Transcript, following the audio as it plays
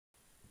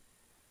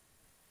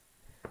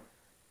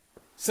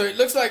So it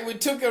looks like we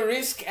took a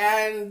risk,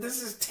 and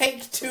this is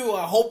take 2.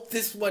 I hope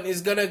this one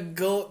is gonna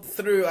go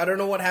through. I don't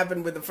know what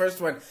happened with the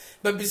first one,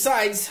 but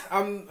besides,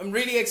 I'm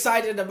really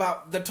excited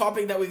about the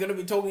topic that we're gonna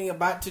be talking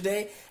about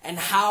today, and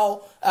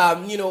how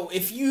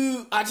if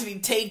you actually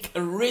take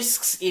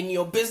risks in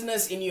your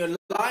business, in your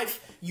life,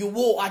 you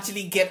will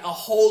actually get a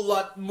whole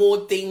lot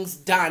more things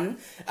done,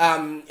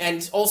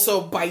 and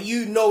also by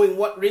you knowing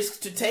what risks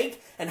to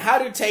take and how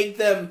to take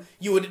them,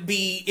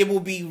 it will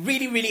be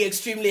really, really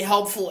extremely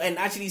helpful and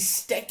actually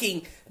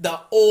stacking the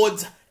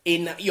odds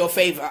in your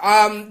favor.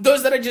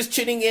 Those that are just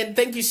tuning in,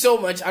 thank you so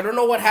much. I don't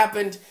know what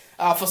happened.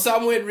 For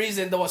some weird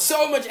reason, there was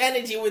so much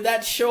energy with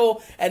that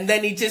show, and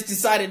then he just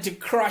decided to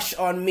crush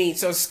on me.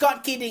 So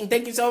Scott Keating,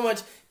 thank you so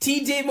much.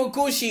 TJ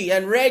Mukushi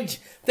and Reg,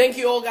 thank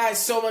you all guys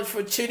so much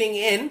for tuning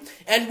in.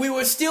 And we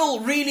were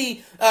still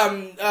really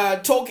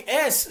talk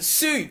S.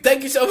 Sue,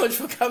 thank you so much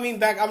for coming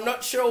back. I'm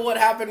not sure what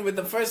happened with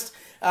the first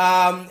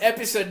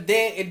episode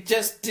there. It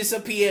just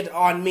disappeared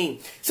on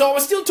me. So I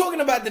was still talking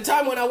about the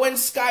time when I went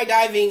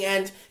skydiving,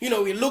 and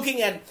we're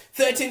looking at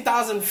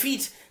 13,000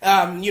 feet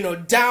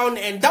down,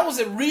 and that was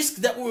a risk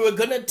that we were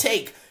gonna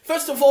take.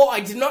 First of all,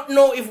 I did not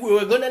know if we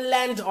were gonna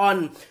land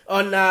on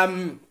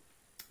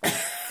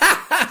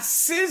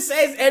Sue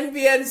says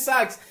NBN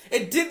sucks.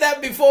 It did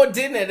that before,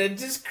 didn't it? It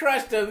just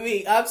crashed on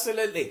me,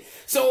 absolutely.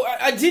 So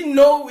I didn't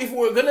know if we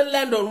were gonna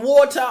land on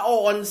water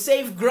or on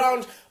safe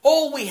ground.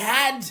 All we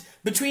had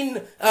between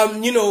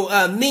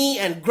me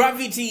and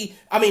gravity,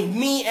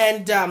 me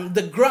and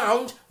the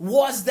ground,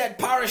 was that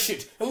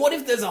parachute. And what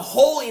if there's a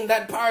hole in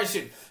that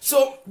parachute?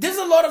 So there's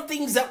a lot of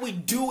things that we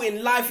do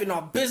in life, in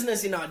our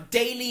business, in our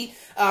daily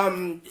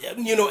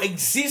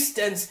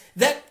existence,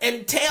 that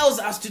entails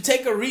us to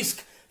take a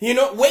risk.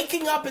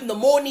 Waking up in the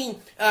morning,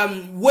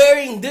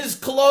 wearing these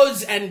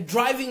clothes and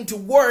driving to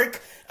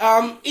work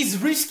is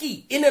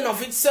risky in and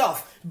of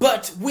itself.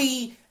 But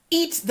we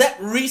eat that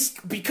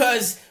risk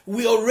because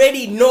we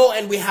already know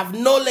and we have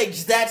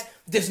knowledge that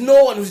there's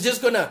no one who's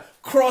just going to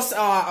cross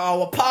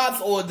our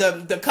path, or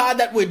the car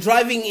that we're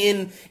driving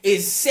in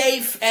is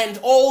safe and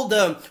all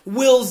the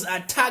wheels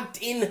are tucked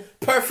in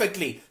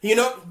perfectly,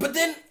 But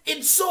then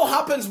it so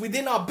happens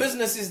within our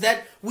businesses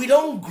that we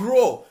don't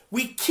grow.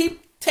 We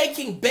keep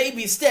taking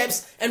baby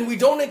steps and we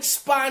don't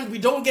expand. We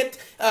don't get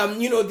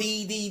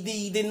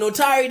the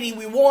notoriety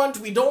we want.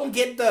 We don't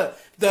get the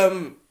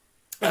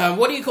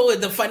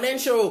the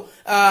financial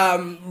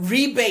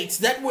rebates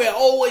that we're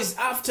always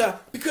after,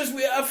 because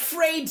we're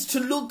afraid to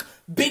look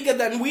bigger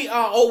than we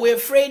are, or we're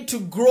afraid to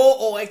grow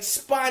or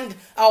expand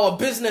our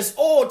business,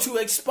 or to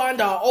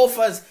expand our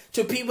offers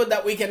to people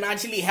that we can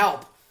actually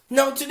help.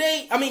 Now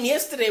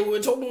yesterday we were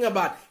talking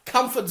about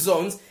comfort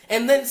zones,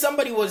 and then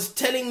somebody was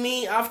telling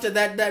me after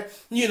that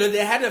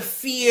they had a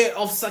fear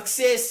of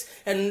success,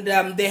 and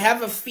they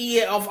have a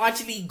fear of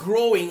actually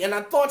growing. And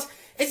I thought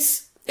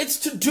it's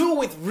to do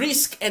with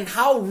risk and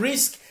how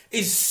risk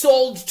is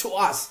sold to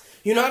us.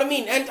 You know what I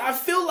mean? And I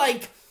feel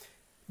like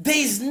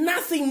there's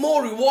nothing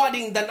more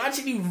rewarding than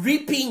actually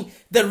reaping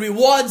the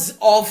rewards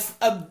of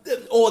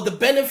or the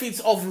benefits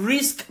of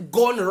risk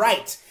gone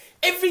right.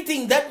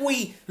 Everything that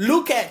we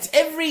look at,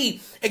 every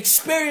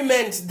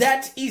experiment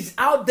that is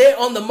out there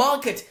on the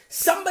market,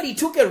 somebody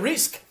took a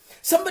risk.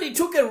 Somebody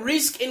took a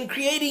risk in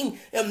creating,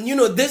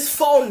 this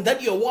phone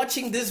that you're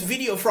watching this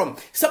video from.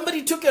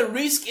 Somebody took a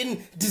risk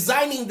in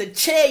designing the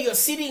chair you're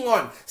sitting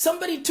on.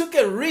 Somebody took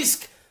a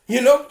risk,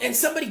 and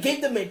somebody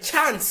gave them a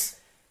chance.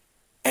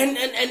 And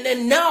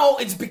now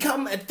it's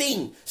become a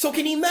thing. So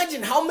can you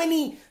imagine how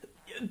many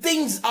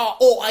things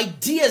or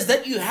ideas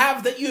that you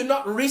have that you're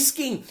not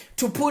risking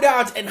to put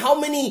out, and how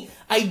many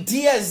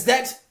ideas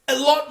that a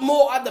lot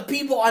more other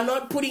people are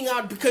not putting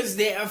out because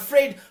they're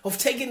afraid of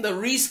taking the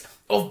risk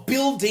of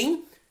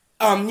building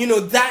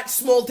that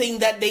small thing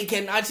that they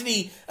can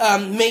actually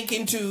make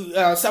into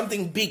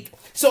something big.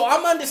 So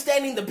I'm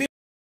understanding the people.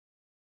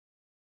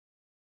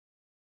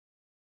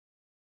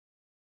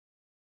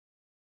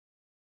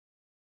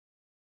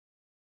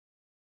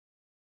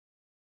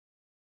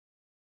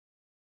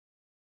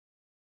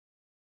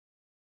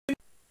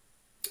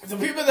 The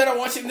people that are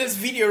watching this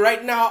video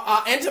right now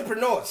are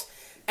entrepreneurs.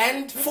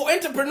 And for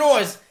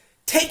entrepreneurs,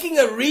 taking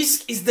a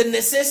risk is the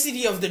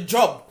necessity of the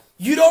job.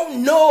 You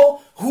don't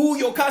know who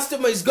your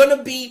customer is going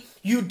to be.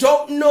 You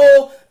don't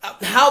know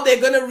how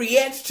they're going to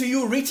react to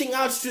you reaching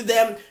out to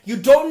them. You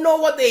don't know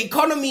what the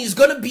economy is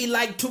going to be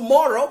like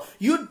tomorrow.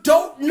 You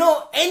don't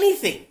know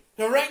anything.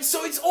 All right?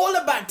 So it's all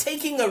about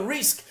taking a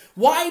risk.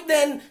 Why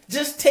then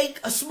just take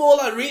a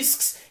smaller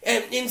risks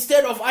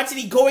instead of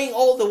actually going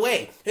all the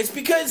way? It's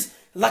because,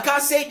 like I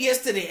said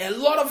yesterday, a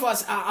lot of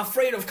us are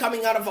afraid of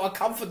coming out of our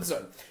comfort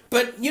zone.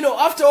 But,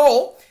 after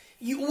all,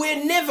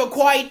 we're never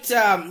quite,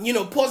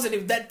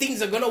 positive that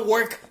things are going to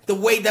work the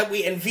way that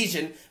we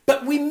envision.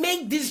 But we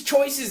make these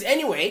choices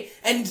anyway.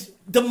 And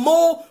the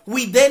more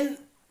we then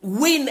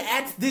win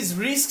at these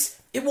risks,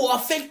 it will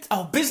affect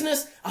our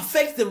business,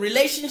 affect the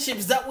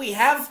relationships that we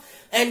have.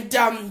 And,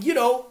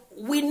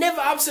 we never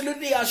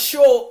absolutely are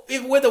sure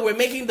whether we're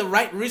making the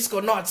right risk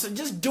or not. So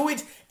just do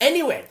it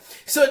anyway.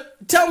 So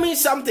tell me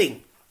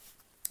something.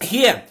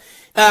 here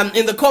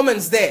in the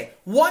comments there,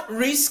 what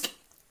risk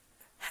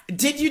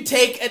did you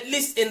take, at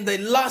least in the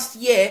last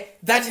year,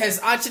 that has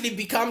actually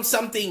become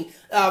something,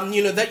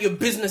 that your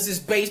business is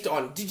based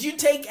on? Did you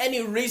take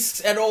any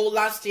risks at all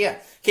last year?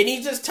 Can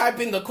you just type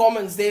in the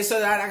comments there so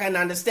that I can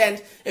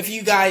understand if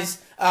you guys,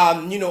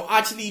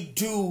 actually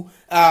do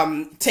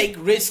take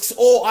risks,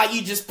 or are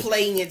you just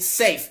playing it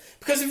safe?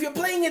 Because if you're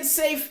playing it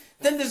safe,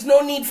 then there's no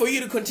need for you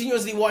to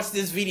continuously watch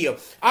this video.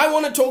 I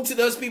want to talk to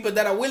those people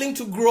that are willing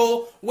to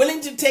grow,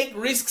 willing to take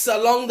risks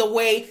along the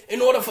way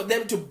in order for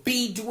them to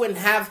do and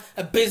have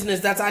a business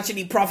that's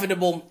actually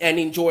profitable and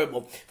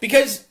enjoyable.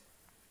 Because,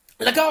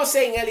 like I was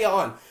saying earlier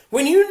on,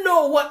 when you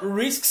know what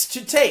risks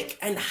to take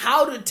and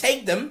how to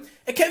take them,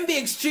 it can be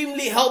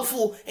extremely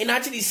helpful in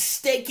actually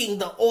staking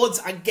the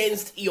odds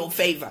against your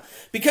favor.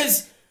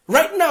 Because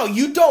right now,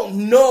 you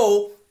don't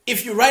know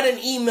if you write an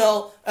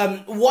email,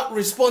 what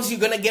response you're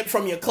going to get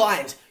from your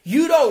client.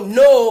 You don't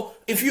know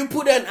if you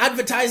put an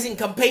advertising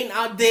campaign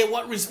out there,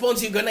 what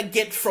response you're going to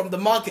get from the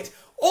market.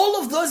 All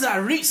of those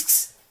are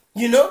risks,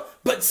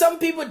 but some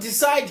people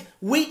decide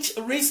which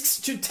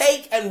risks to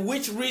take and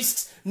which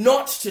risks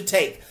not to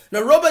take.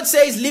 Now, Robert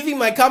says, leaving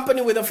my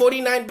company with a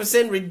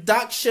 49%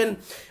 reduction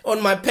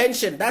on my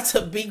pension. That's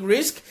a big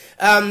risk.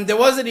 There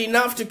wasn't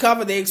enough to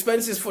cover the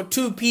expenses for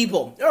 2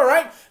 people. All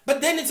right. But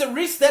then it's a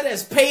risk that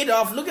has paid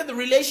off. Look at the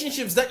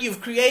relationships that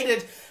you've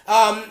created.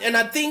 And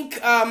I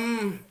think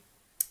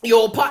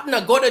your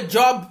partner got a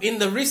job in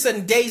the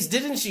recent days,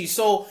 didn't she?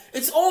 So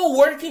it's all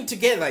working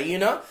together,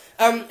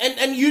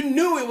 and you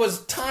knew it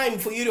was time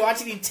for you to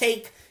actually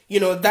take,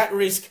 that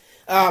risk.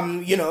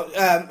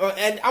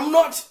 And I'm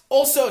not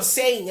also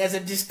saying as a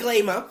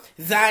disclaimer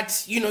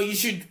that, you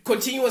should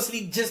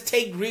continuously just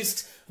take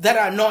risks that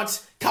are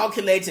not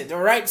calculated.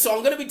 All right. So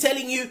I'm going to be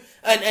telling you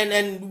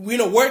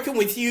and working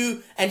with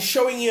you and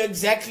showing you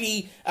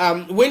exactly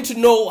when to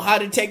know how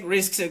to take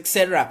risks,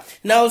 etc.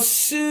 Now,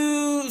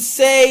 Sue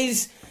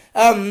says,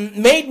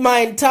 made my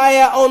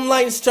entire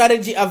online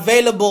strategy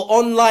available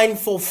online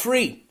for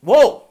free.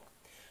 Whoa,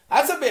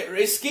 that's a bit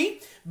risky.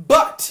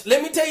 But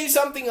let me tell you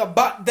something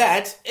about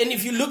that. And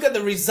if you look at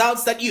the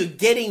results that you're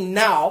getting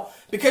now,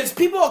 because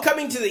people are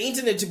coming to the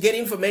internet to get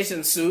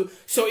information, Sue.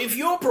 So if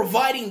you're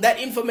providing that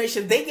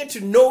information, they get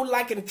to know,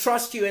 like, and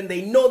trust you, and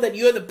they know that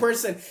you're the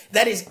person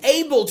that is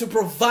able to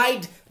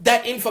provide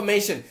that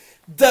information.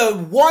 The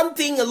one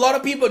thing a lot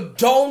of people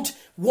don't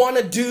want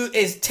to do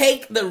is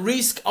take the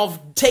risk of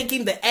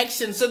taking the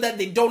action so that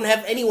they don't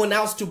have anyone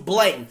else to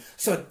blame.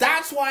 So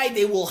that's why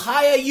they will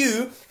hire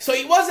you. So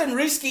it wasn't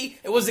risky.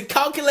 It was a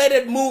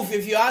calculated move,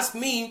 if you ask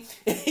me.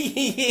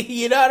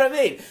 You know what I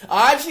mean?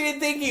 I actually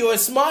think you were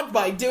smart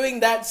by doing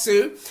that,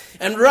 Sue.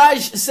 And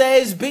Raj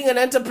says, being an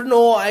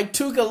entrepreneur, I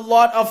took a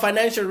lot of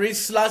financial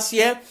risks last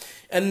year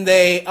and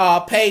they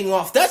are paying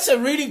off. That's a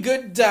really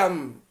good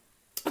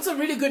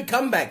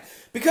comeback.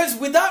 Because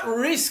without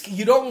risk,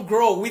 you don't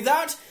grow.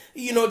 Without,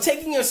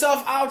 taking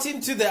yourself out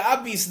into the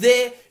abyss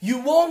there,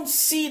 you won't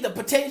see the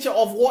potential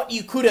of what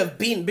you could have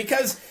been.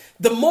 Because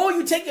the more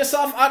you take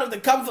yourself out of the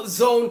comfort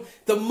zone,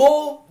 the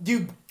more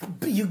you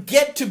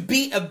get to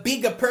be a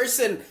bigger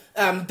person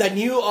than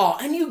you are.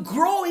 And you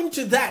grow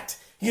into that,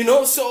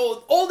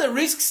 So all the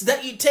risks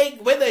that you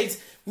take, whether it's,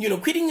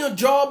 quitting your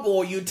job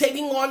or you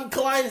taking on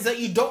clients that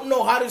you don't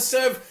know how to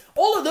serve,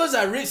 all of those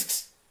are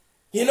risks.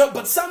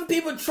 But some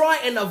people try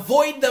and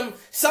avoid them.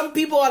 Some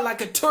people are like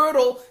a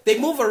turtle. They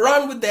move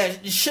around with their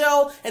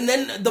shell. And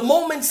then the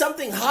moment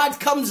something hard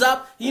comes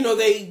up,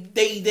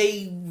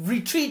 they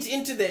retreat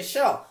into their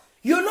shell.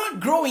 You're not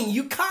growing.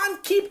 You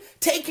can't keep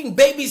taking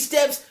baby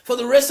steps for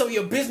the rest of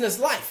your business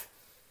life.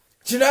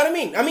 Do you know what I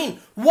mean? I mean,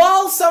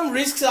 while some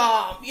risks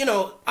are,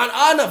 are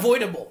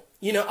unavoidable,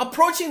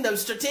 approaching them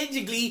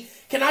strategically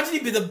can actually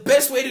be the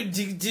best way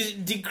to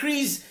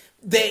decrease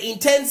their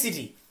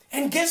intensity.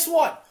 And guess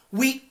what?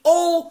 We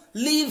all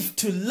live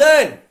to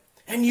learn,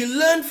 and you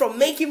learn from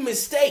making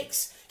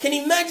mistakes. Can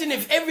you imagine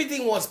if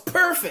everything was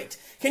perfect?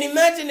 Can you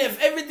imagine if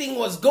everything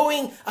was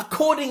going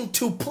according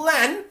to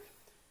plan?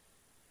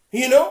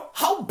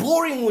 How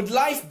boring would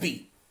life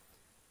be?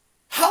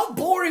 How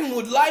boring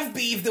would life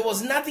be if there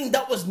was nothing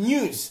that was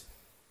news?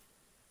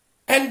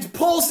 And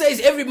Paul says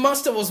every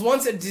master was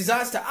once a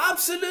disaster.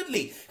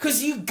 Absolutely.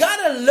 Because you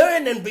gotta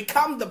learn and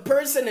become the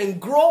person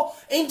and grow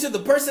into the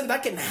person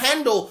that can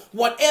handle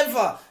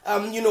whatever,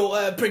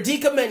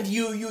 predicament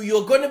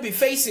you're going to be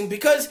facing.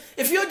 Because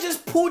if you're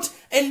just put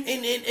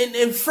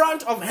in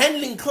front of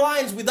handling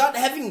clients without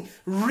having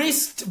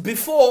risked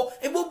before,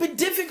 it will be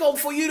difficult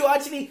for you to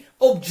actually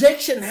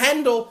objection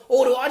handle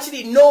or to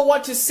actually know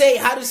what to say,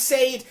 how to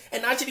say it,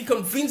 and actually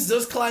convince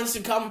those clients to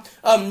come,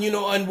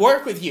 and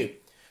work with you.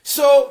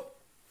 So,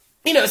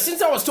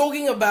 since I was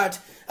talking about,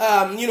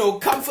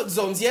 comfort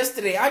zones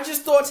yesterday, I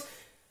just thought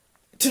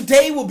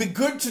today would be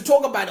good to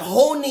talk about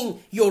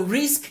honing your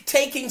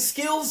risk-taking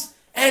skills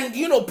and,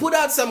 put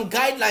out some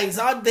guidelines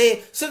out there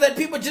so that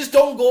people just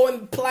don't go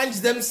and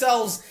plunge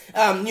themselves,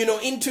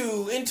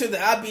 into the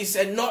abyss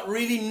and not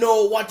really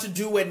know what to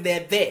do when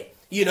they're there,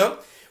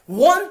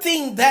 One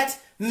thing that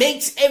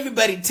makes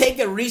everybody take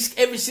a risk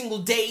every single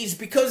day is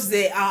because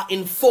they are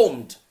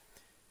informed.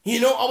 You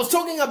know, I was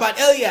talking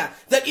about earlier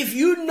that if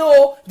you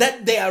know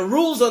that there are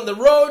rules on the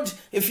road,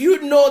 if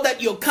you know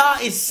that your car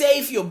is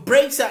safe, your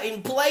brakes are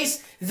in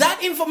place,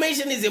 that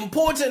information is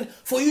important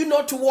for you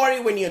not to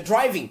worry when you're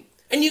driving.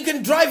 And you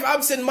can drive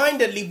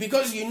absent-mindedly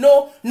because you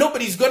know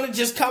nobody's going to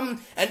just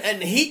come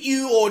and hit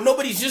you, or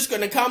nobody's just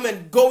going to come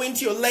and go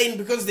into your lane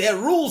because there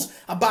are rules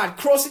about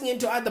crossing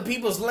into other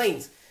people's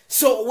lanes.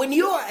 So when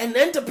you're an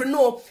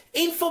entrepreneur,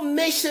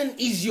 information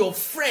is your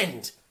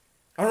friend.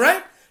 All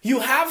right? You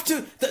have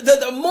to,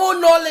 the more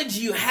knowledge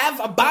you have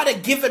about a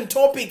given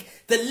topic,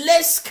 the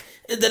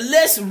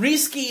less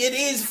risky it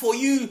is for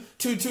you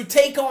to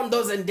take on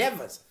those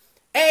endeavors.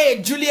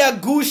 Hey, Julia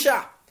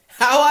Gusha,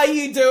 how are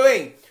you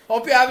doing?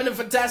 Hope you're having a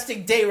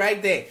fantastic day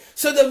right there.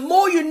 So the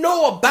more you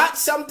know about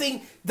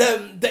something,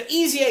 the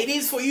easier it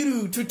is for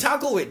you to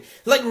tackle it.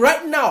 Like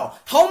right now,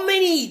 how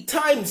many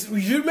times,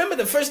 you remember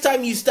the first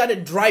time you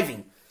started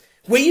driving?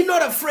 Were you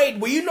not afraid?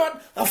 Were you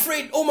not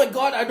afraid, oh my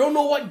God, I don't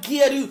know what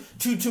gear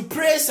to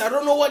press, I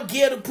don't know what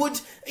gear to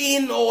put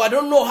in, or I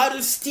don't know how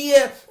to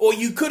steer, or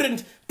you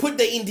couldn't put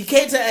the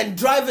indicator and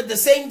drive at the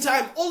same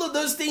time, all of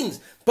those things.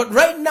 But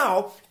right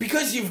now,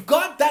 because you've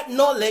got that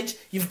knowledge,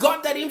 you've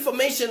got that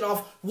information of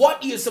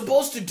what you're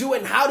supposed to do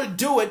and how to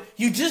do it,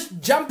 you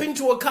just jump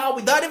into a car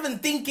without even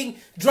thinking,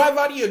 drive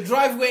out of your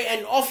driveway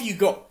and off you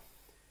go.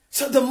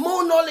 So the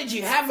more knowledge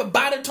you have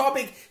about a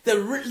topic, the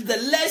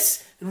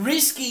less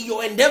risky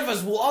your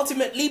endeavors will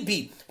ultimately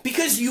be,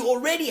 because you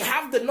already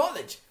have the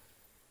knowledge.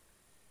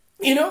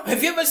 You know,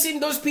 have you ever seen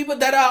those people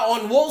that are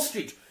on Wall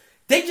Street?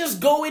 They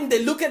just go in,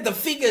 they look at the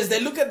figures,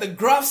 they look at the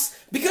graphs,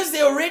 because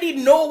they already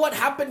know what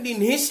happened in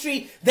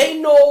history. They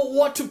know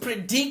what to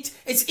predict.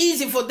 It's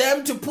easy for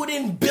them to put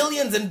in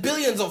billions and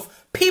billions of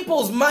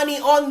people's money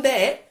on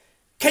there.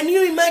 Can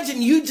you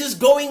imagine you just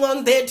going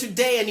on there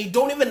today and you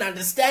don't even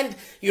understand,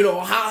 you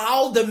know,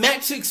 how the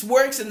matrix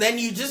works, and then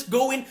you just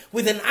go in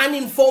with an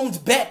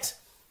uninformed bet?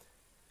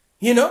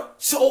 You know?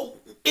 So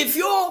if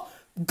you're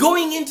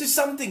going into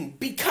something,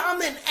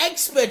 become an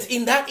expert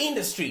in that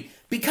industry.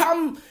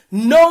 Become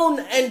known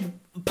and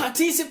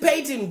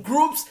participate in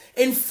groups.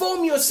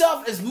 Inform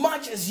yourself as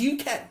much as you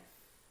can.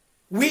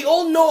 We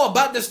all know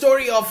about the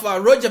story of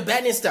Roger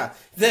Bannister,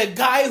 the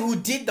guy who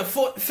did the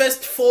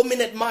first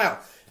 4-minute mile.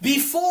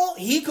 Before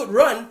he could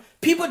run,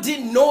 people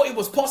didn't know it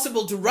was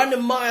possible to run a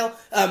mile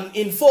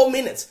in 4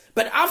 minutes.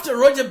 But after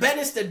Roger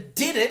Bannister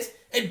did it,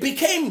 it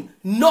became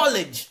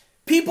knowledge.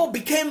 People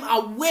became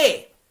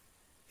aware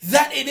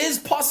that it is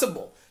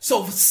possible.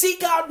 So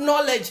seek out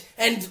knowledge,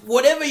 and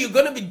whatever you're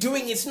going to be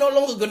doing, it's no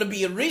longer going to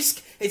be a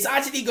risk. It's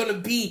actually going to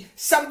be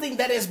something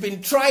that has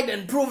been tried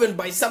and proven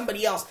by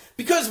somebody else.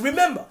 Because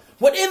remember,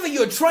 whatever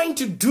you're trying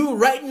to do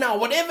right now,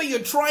 whatever you're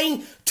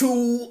trying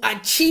to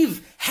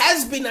achieve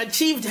has been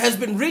achieved, has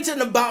been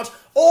written about,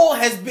 or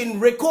has been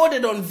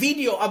recorded on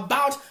video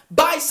about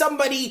by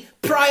somebody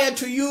prior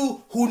to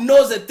you who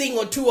knows a thing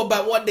or two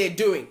about what they're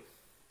doing.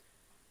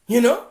 You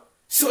know?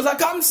 So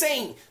like I'm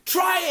saying,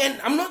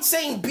 I'm not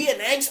saying be an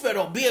expert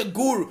or be a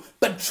guru,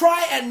 but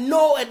try and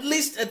know at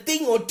least a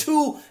thing or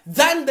two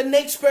than the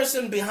next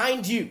person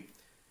behind you.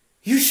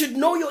 You should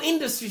know your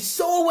industry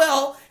so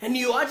well, and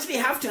you actually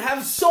have to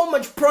have so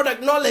much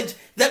product knowledge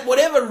that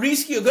whatever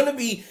risk you're going to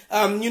be,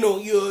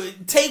 you're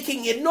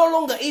taking, it no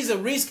longer is a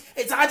risk.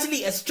 It's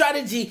actually a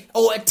strategy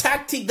or a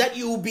tactic that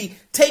you will be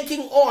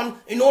taking on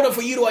in order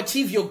for you to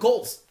achieve your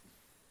goals.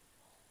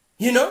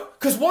 You know,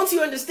 because once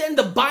you understand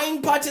the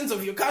buying patterns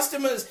of your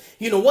customers,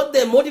 you know, what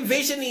their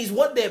motivation is,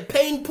 what their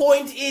pain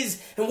point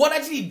is, and what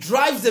actually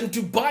drives them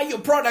to buy your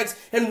products,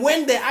 and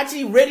when they're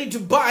actually ready to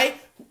buy,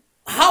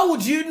 how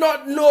would you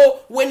not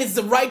know when it's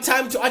the right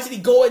time to actually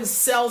go and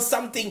sell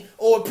something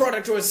or a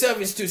product or a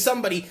service to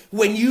somebody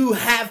when you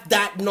have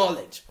that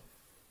knowledge?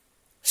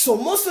 So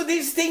most of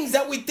these things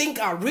that we think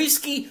are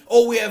risky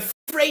or we're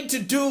afraid to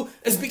do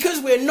is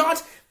because we're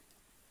not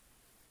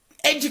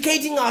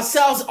educating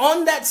ourselves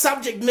on that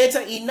subject matter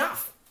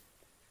enough.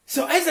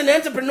 So as an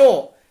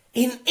entrepreneur,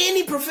 in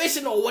any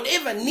profession or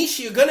whatever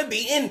niche you're going to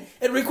be in,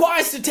 it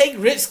requires to take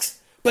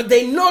risks. But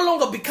they no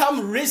longer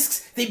become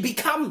risks, they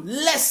become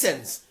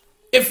lessons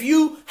if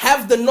you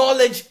have the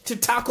knowledge to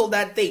tackle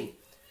that thing.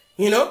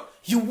 You know,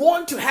 you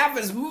want to have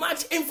as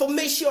much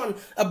information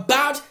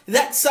about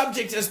that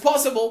subject as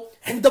possible,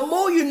 and the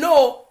more you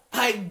know,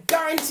 I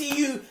guarantee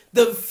you,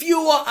 the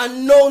fewer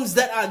unknowns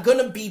that are going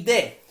to be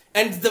there.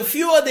 And the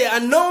fewer the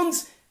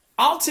unknowns,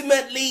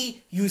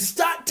 ultimately, you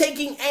start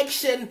taking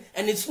action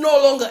and it's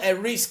no longer a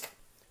risk.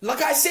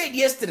 Like I said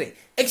yesterday,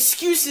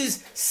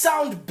 excuses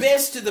sound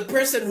best to the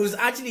person who's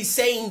actually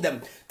saying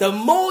them. The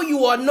more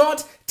you are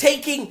not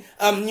taking,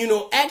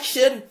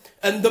 action,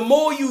 and the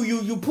more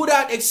you put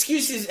out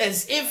excuses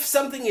as if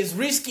something is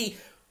risky,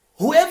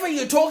 whoever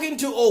you're talking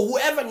to or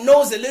whoever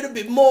knows a little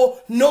bit more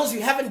knows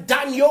you haven't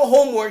done your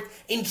homework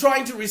in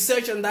trying to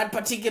research on that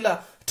particular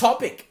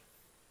topic.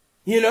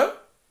 You know?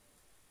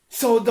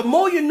 So the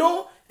more you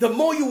know, the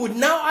more you would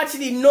now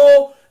actually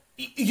know,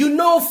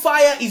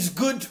 fire is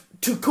good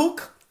to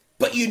cook,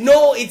 but you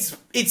know it's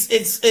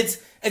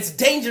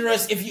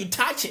dangerous if you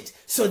touch it.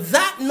 So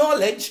that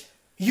knowledge,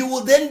 you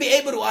will then be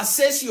able to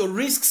assess your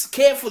risks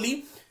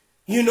carefully.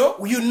 You know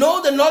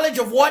the knowledge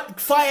of what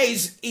fire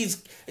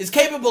is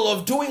capable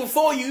of doing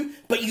for you,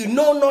 but you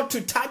know not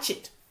to touch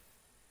it.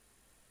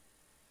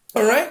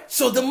 All right?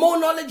 So the more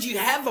knowledge you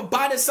have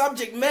about a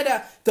subject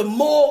matter, the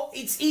more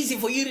it's easy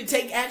for you to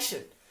take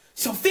action.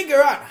 So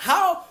figure out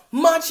how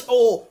much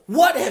or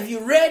what have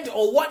you read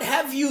or what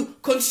have you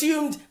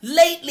consumed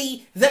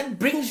lately that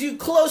brings you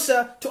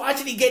closer to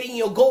actually getting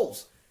your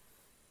goals.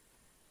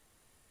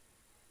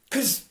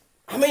 Because,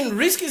 I mean,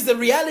 risk is the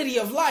reality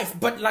of life.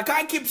 But like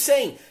I keep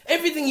saying,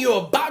 everything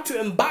you're about to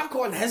embark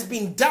on has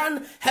been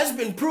done, has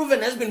been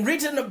proven, has been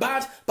written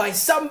about by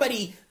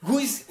somebody who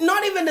is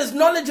not even as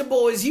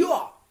knowledgeable as you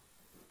are.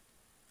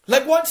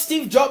 Like what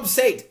Steve Jobs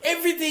said,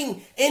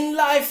 everything in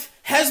life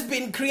has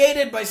been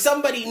created by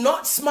somebody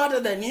not smarter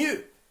than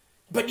you.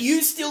 But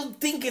you still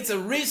think it's a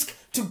risk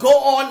to go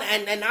on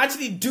and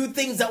actually do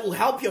things that will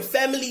help your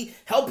family,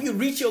 help you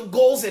reach your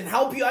goals, and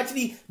help you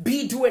actually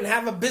do and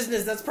have a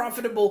business that's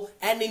profitable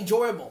and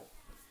enjoyable.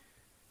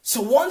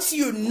 So once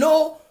you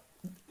know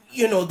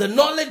the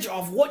knowledge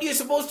of what you're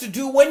supposed to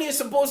do, when you're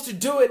supposed to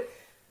do it,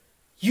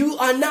 you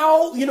are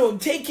now,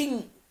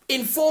 taking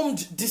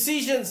informed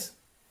decisions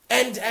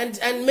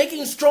and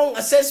making strong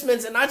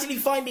assessments and actually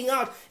finding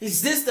out,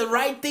 is this the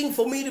right thing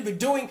for me to be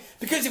doing?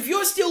 Because if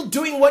you're still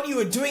doing what you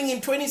were doing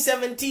in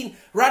 2017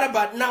 right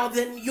about now,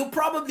 then you're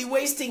probably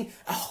wasting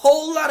a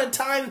whole lot of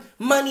time,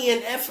 money,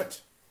 and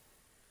effort.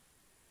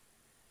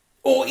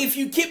 Or if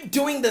you keep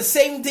doing the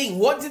same thing,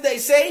 what did they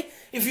say?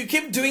 If you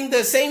keep doing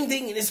the same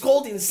thing, it's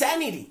called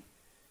insanity.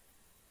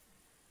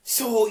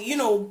 So,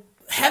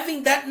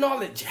 having that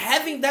knowledge,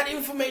 having that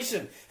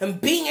information, and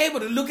being able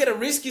to look at a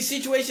risky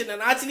situation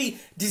and actually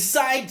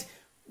decide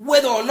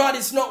whether or not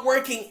it's not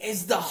working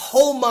is the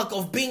hallmark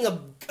of being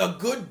a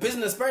good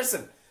business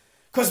person.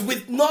 Because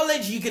with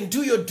knowledge, you can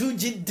do your due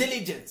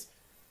diligence.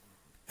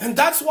 And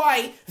that's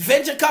why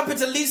venture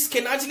capitalists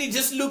can actually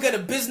just look at a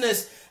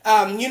business,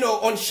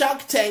 on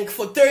Shark Tank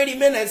for 30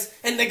 minutes,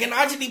 and they can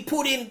actually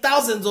put in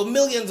thousands or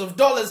millions of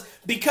dollars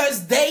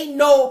because they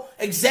know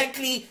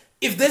exactly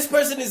if this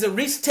person is a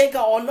risk taker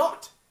or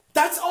not.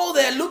 That's all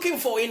they're looking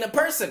for in a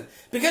person.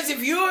 Because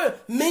if you're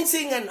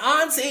mincing and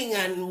answering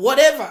and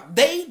whatever,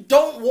 they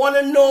don't want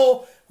to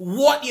know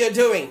what you're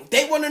doing.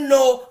 They want to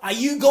know, are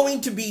you going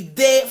to be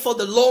there for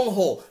the long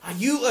haul? Are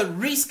you a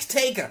risk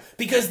taker?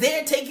 Because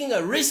they're taking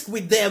a risk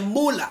with their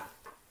moolah.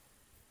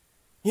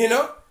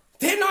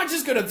 They're not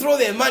just going to throw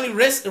their money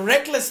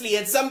recklessly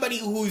at somebody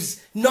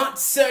who's not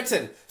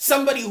certain,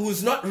 somebody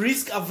who's not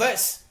risk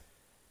averse.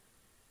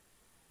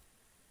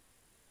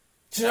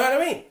 Do you know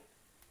what I mean?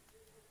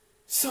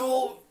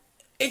 So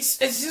it's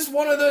just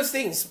one of those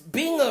things.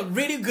 Being a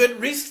really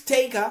good risk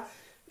taker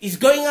is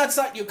going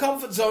outside your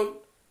comfort zone,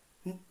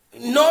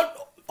 not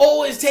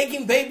always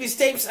taking baby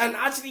steps and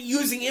actually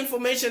using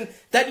information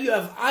that you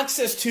have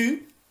access to,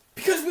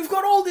 because we've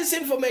got all this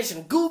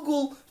information.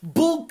 Google,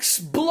 books,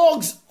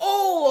 blogs,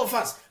 all of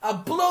us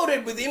are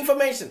bloated with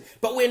information,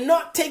 but we're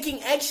not taking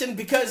action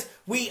because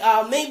we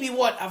are maybe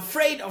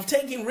afraid of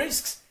taking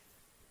risks.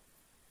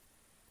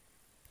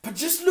 But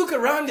just look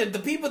around at the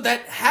people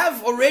that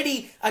have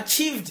already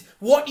achieved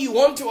what you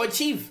want to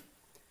achieve.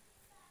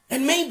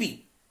 And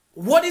maybe,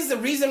 what is the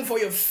reason for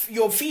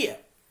your fear?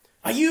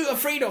 Are you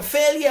afraid of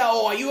failure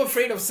or are you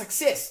afraid of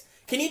success?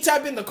 Can you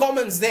type in the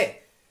comments there?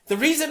 The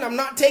reason I'm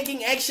not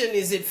taking action,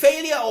 is it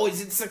failure or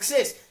is it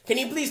success? Can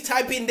you please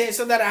type in there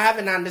so that I have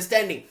an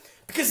understanding?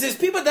 Because there's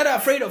people that are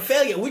afraid of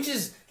failure, which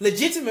is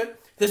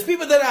legitimate. There's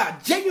people that are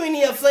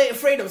genuinely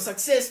afraid of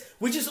success,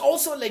 which is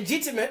also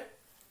legitimate.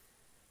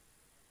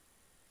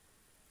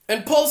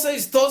 And Paul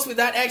says thoughts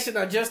without action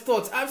are just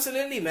thoughts.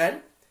 Absolutely,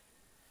 man.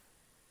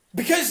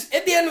 Because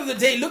at the end of the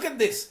day, look at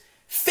this.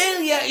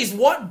 Failure is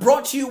what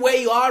brought you where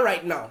you are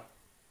right now.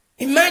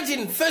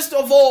 Imagine, first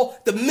of all,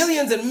 the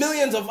millions and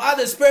millions of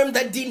other sperm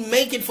that didn't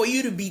make it for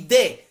you to be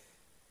there.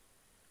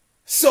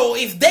 So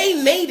if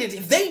they made it,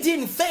 if they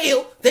didn't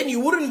fail, then you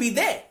wouldn't be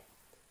there.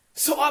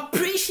 So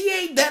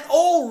appreciate that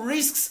all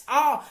risks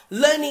are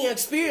learning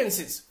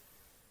experiences.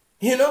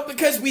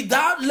 Because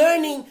without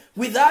learning,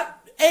 without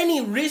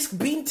any risk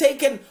being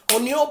taken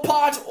on your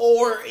part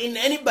or in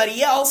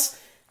anybody else,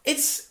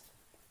 it's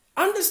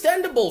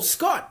understandable,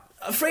 Scott,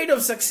 afraid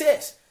of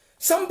success.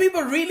 Some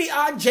people really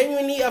are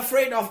genuinely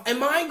afraid of,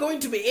 am I going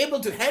to be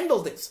able to handle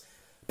this?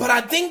 But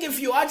I think if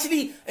you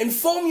actually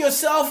inform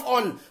yourself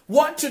on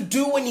what to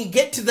do when you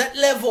get to that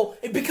level,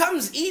 it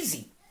becomes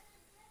easy.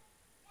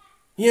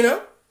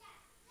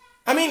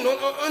 I mean,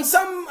 on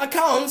some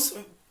accounts,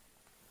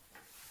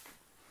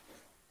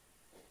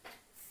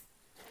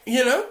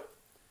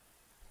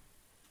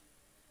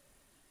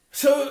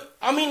 So,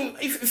 I mean,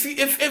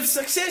 if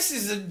success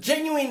is a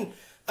genuine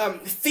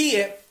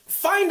fear,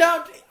 find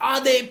out,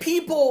 are there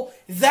people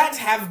that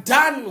have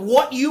done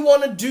what you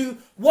want to do?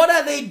 What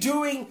are they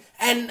doing?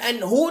 And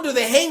who do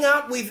they hang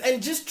out with?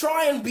 And just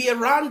try and be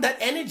around that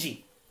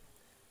energy.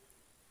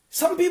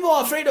 Some people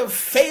are afraid of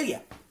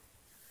failure.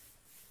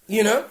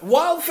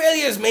 While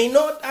failures may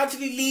not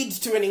actually lead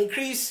to an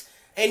increase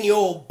in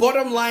your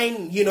bottom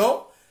line,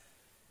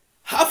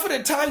 half of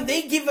the time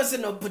they give us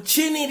an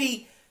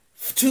opportunity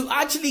to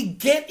actually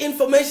get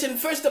information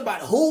first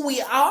about who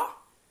we are,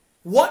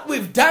 what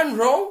we've done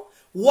wrong,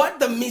 what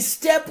the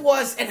misstep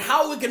was, and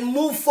how we can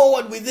move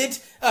forward with it,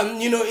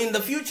 in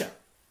the future.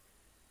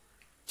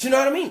 Do you know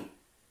what I mean?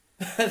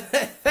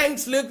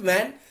 Thanks, Luke,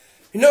 man.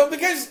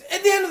 Because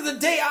at the end of the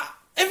day,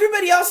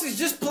 everybody else is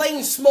just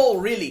playing small,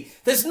 really.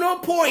 There's no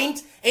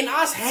point in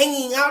us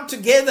hanging out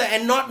together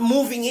and not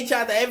moving each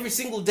other every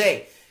single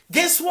day.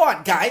 Guess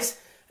what, guys?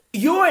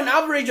 You're an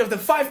average of the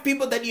 5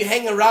 people that you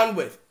hang around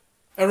with.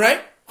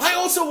 Alright? I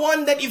also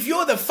want that if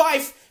you're the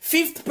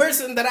fifth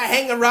person that I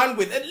hang around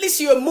with, at least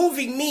you're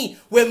moving me.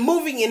 We're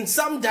moving in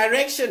some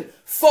direction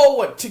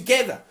forward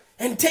together.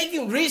 And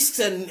taking risks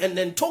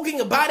and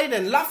talking about it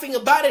and laughing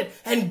about it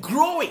and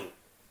growing.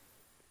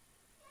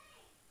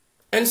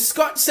 And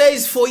Scott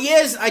says, for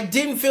years I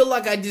didn't feel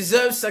like I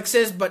deserved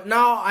success, but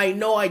now I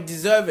know I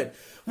deserve it.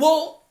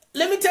 Well,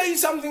 let me tell you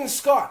something,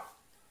 Scott.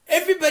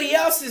 Everybody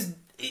else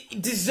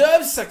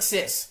deserves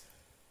success.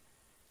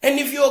 And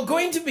if you're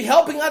going to be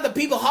helping other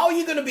people, how are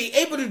you going to be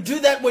able to do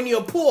that when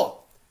you're poor?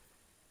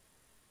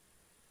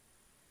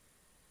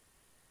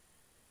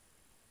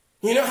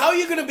 How are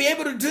you going to be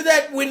able to do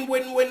that when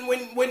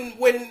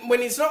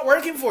it's not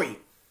working for you?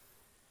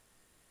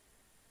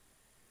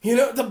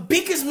 The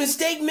biggest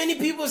mistake many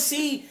people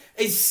see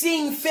is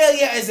seeing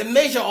failure as a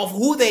measure of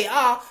who they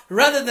are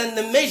rather than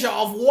the measure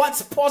of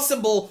what's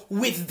possible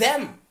with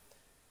them.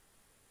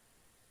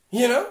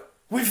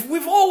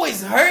 We've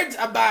always heard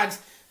about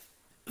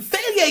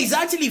failure is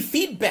actually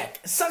feedback.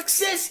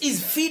 Success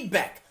is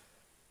feedback.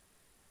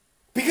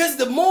 Because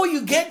the more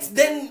you get,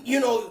 then,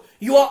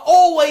 you are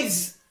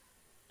always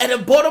at a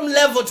bottom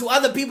level to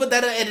other people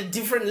that are at a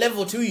different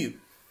level to you.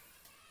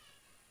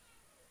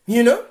 Do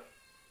you know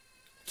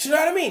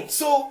what I mean?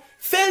 So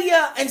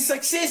failure and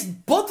success,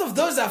 both of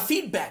those are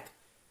feedback.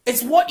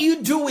 It's what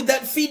you do with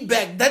that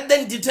feedback that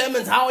then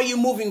determines how are you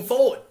moving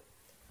forward.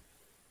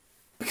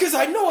 Because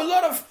I know a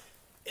lot of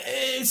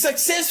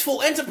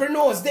successful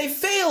entrepreneurs, they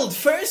failed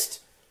first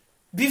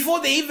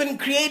before they even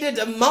created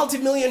a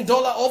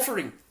multi-million-dollar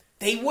offering.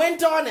 They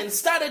went on and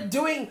started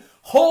doing a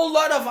whole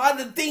lot of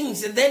other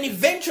things, and then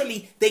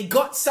eventually they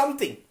got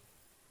something.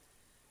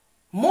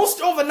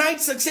 Most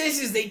overnight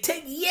successes, they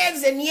take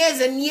years and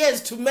years and years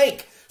to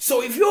make.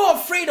 So if you're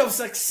afraid of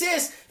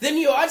success, then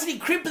you're actually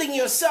crippling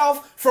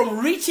yourself from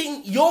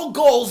reaching your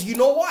goals. You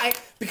know why?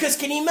 Because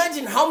can you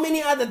imagine how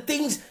many other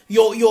things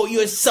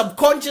you're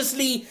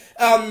subconsciously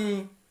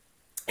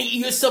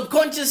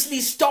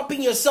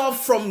stopping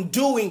yourself from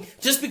doing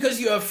just because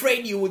you're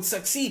afraid you would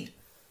succeed?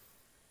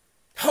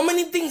 How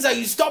many things are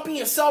you stopping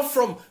yourself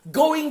from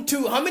going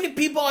to? How many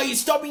people are you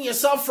stopping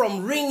yourself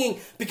from ringing?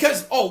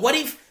 Because, what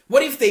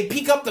if they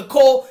pick up the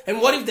call,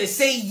 and what if they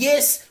say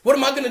yes? What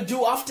am I going to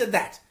do after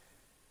that?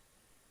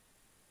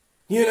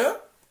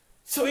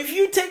 So if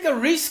you take a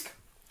risk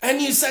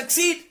and you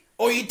succeed,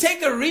 or you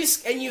take a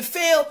risk and you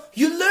fail,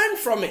 you learn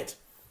from it.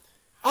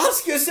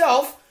 Ask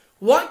yourself,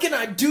 what can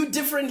I do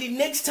differently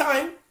next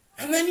time?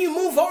 And then you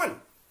move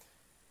on.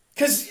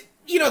 Because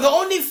the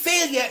only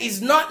failure is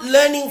not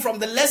learning from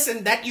the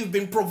lesson that you've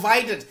been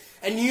provided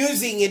and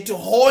using it to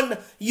hone,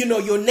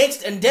 your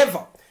next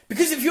endeavor.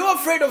 Because if you're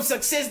afraid of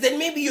success, then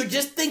maybe you're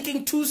just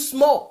thinking too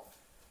small.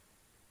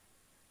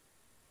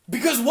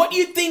 Because what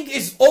you think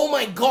is, oh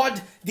my God,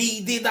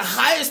 the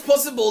highest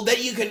possible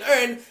that you can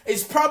earn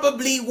is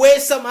probably where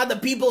some other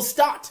people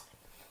start.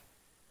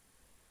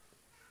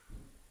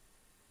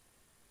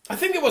 I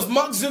think it was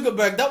Mark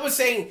Zuckerberg that was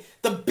saying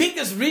the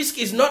biggest risk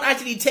is not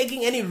actually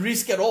taking any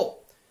risk at all.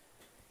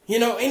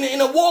 In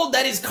a world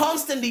that is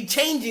constantly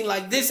changing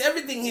like this,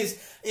 everything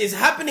is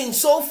happening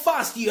so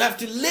fast. You have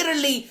to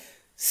literally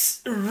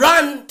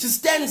run to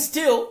stand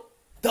still.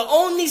 The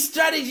only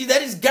strategy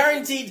that is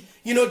guaranteed,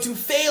 to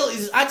fail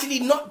is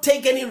actually not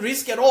take any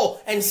risk at all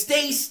and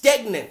stay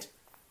stagnant.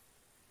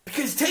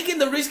 Because taking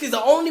the risk is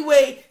the only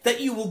way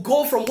that you will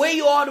go from where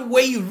you are to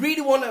where you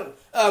really want to,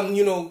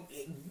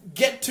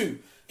 get to.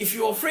 If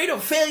you're afraid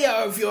of failure,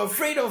 or if you're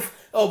afraid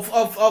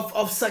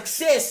of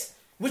success,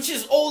 which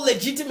is all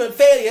legitimate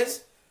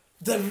failures,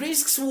 the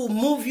risks will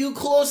move you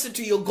closer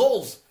to your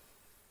goals.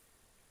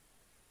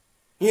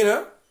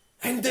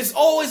 And there's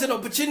always an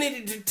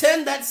opportunity to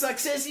turn that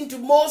success into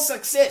more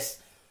success.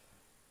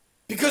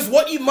 Because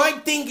what you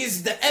might think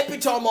is the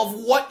epitome of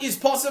what is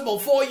possible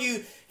for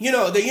you,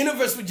 the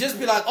universe would just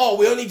be like, oh,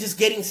 we're only just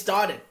getting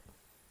started.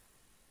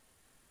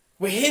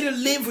 We're here to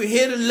live, we're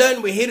here to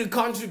learn, we're here to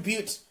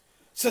contribute.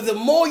 So the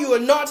more you are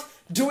not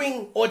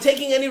doing or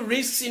taking any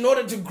risks in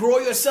order to grow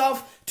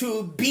yourself,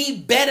 to be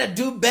better,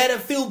 do better,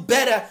 feel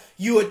better,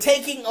 you are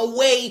taking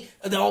away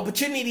the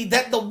opportunity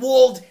that the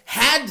world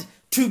had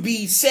to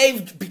be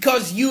saved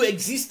because you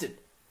existed.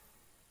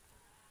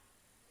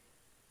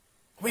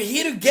 We're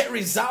here to get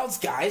results,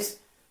 guys.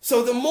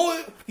 So the more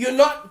you're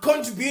not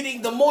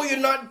contributing, the more you're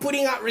not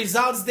putting out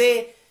results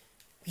there,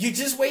 you're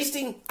just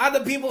wasting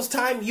other people's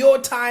time, your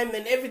time,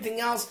 and everything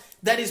else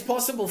that is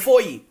possible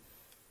for you.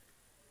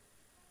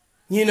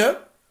 You know?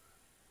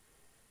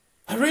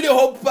 I really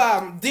hope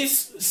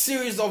this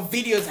series of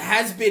videos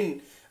has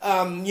been,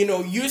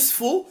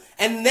 useful.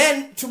 And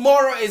then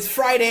tomorrow is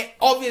Friday,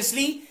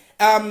 obviously.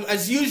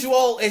 As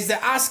usual, is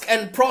the Ask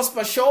and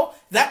Prosper show.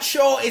 That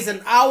show is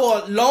an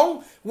hour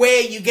long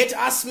where you get to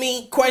ask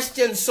me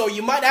questions. So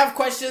you might have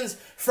questions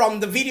from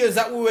the videos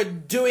that we were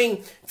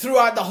doing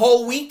throughout the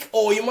whole week,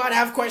 or you might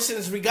have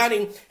questions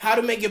regarding how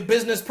to make your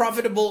business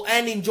profitable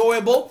and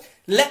enjoyable.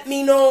 Let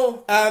me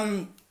know.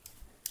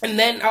 And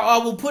then I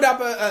will put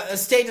up a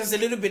status a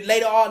little bit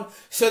later on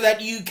so that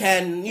you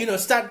can,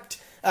 start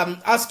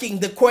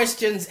asking the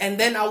questions, and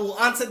then I will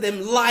answer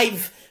them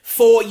live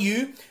for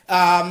you,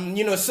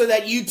 so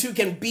that you too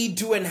can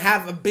do and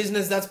have a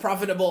business that's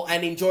profitable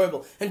and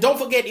enjoyable. And don't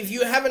forget, if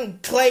you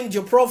haven't claimed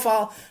your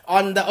profile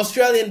on the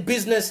Australian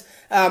Business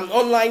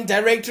online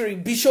directory,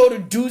 be sure to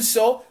do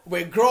so.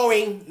 We're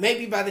growing.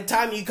 Maybe by the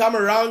time you come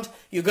around,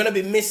 you're going to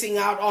be missing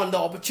out on the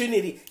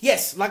opportunity.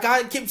 Yes, like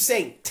I keep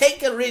saying,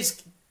 take a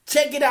risk.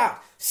 Check it out.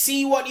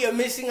 See what you're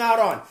missing out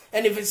on.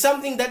 And if it's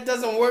something that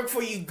doesn't work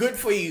for you, good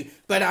for you.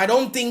 But I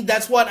don't think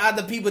that's what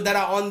other people that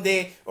are on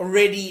there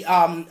already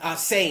are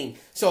saying.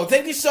 So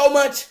thank you so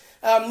much,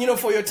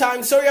 for your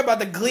time. Sorry about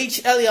the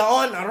glitch earlier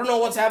on. I don't know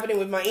what's happening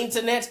with my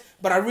internet,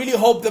 but I really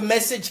hope the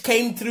message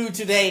came through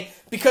today,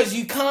 because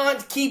you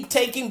can't keep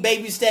taking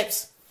baby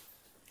steps.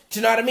 Do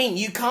you know what I mean?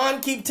 You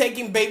can't keep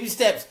taking baby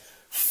steps.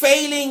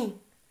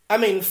 Falling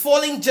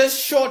just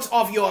short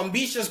of your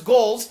ambitious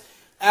goals,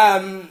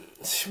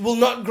 will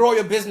not grow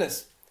your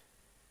business.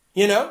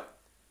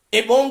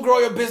 It won't grow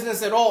your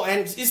business at all.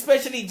 And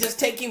especially just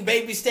taking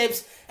baby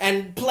steps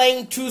and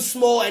playing too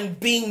small and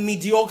being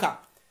mediocre.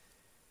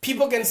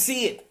 People can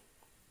see it.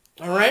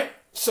 Alright?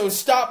 So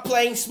stop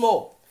playing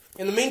small.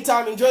 In the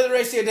meantime, enjoy the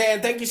rest of your day,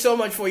 and thank you so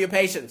much for your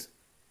patience.